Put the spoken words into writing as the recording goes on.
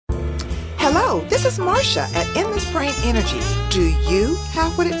Hello, this is Marcia at Endless Brain Energy. Do you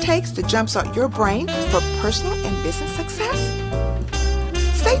have what it takes to jumpstart your brain for personal and business success?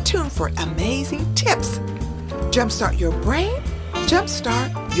 Stay tuned for amazing tips. Jumpstart your brain,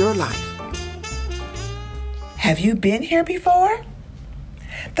 jumpstart your life. Have you been here before?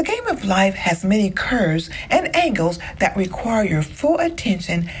 The game of life has many curves and angles that require your full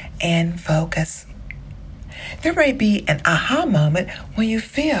attention and focus. There may be an aha moment when you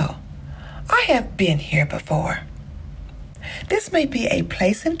feel, I have been here before. This may be a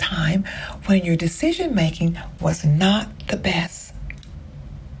place and time when your decision making was not the best.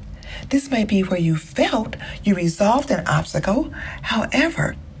 This may be where you felt you resolved an obstacle.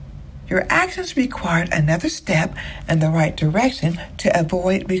 However, your actions required another step in the right direction to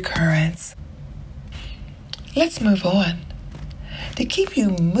avoid recurrence. Let's move on. To keep you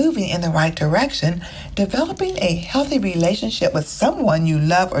moving in the right direction, developing a healthy relationship with someone you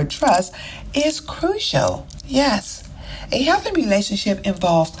love or trust is crucial. Yes, a healthy relationship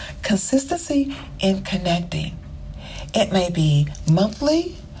involves consistency in connecting. It may be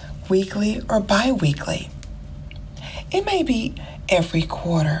monthly, weekly, or bi-weekly. It may be every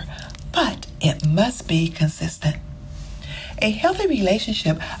quarter, but it must be consistent. A healthy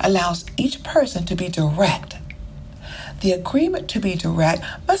relationship allows each person to be direct. The agreement to be direct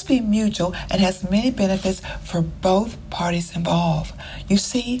must be mutual and has many benefits for both parties involved. You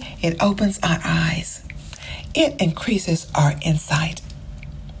see, it opens our eyes. It increases our insight.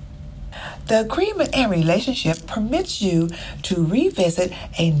 The agreement and relationship permits you to revisit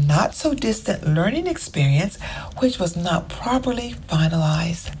a not-so-distant learning experience which was not properly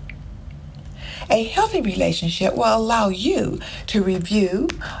finalized. A healthy relationship will allow you to review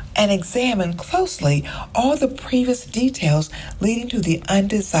and examine closely all the previous details leading to the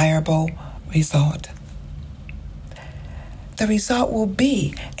undesirable result. The result will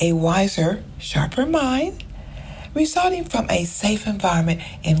be a wiser, sharper mind, resulting from a safe environment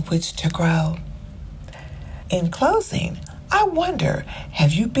in which to grow. In closing, I wonder,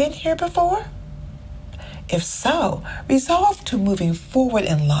 have you been here before? If so, resolve to moving forward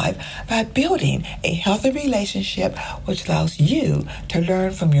in life by building a healthy relationship which allows you to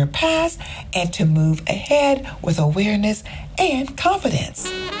learn from your past and to move ahead with awareness and confidence.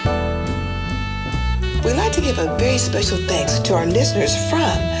 We'd like to give a very special thanks to our listeners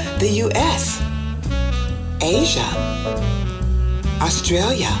from the U.S., Asia,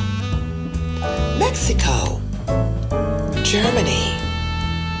 Australia, Mexico, Germany,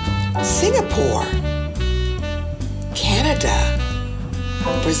 Singapore, Canada,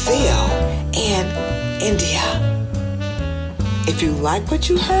 Brazil, and India. If you like what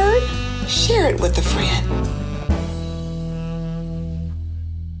you heard, share it with a friend.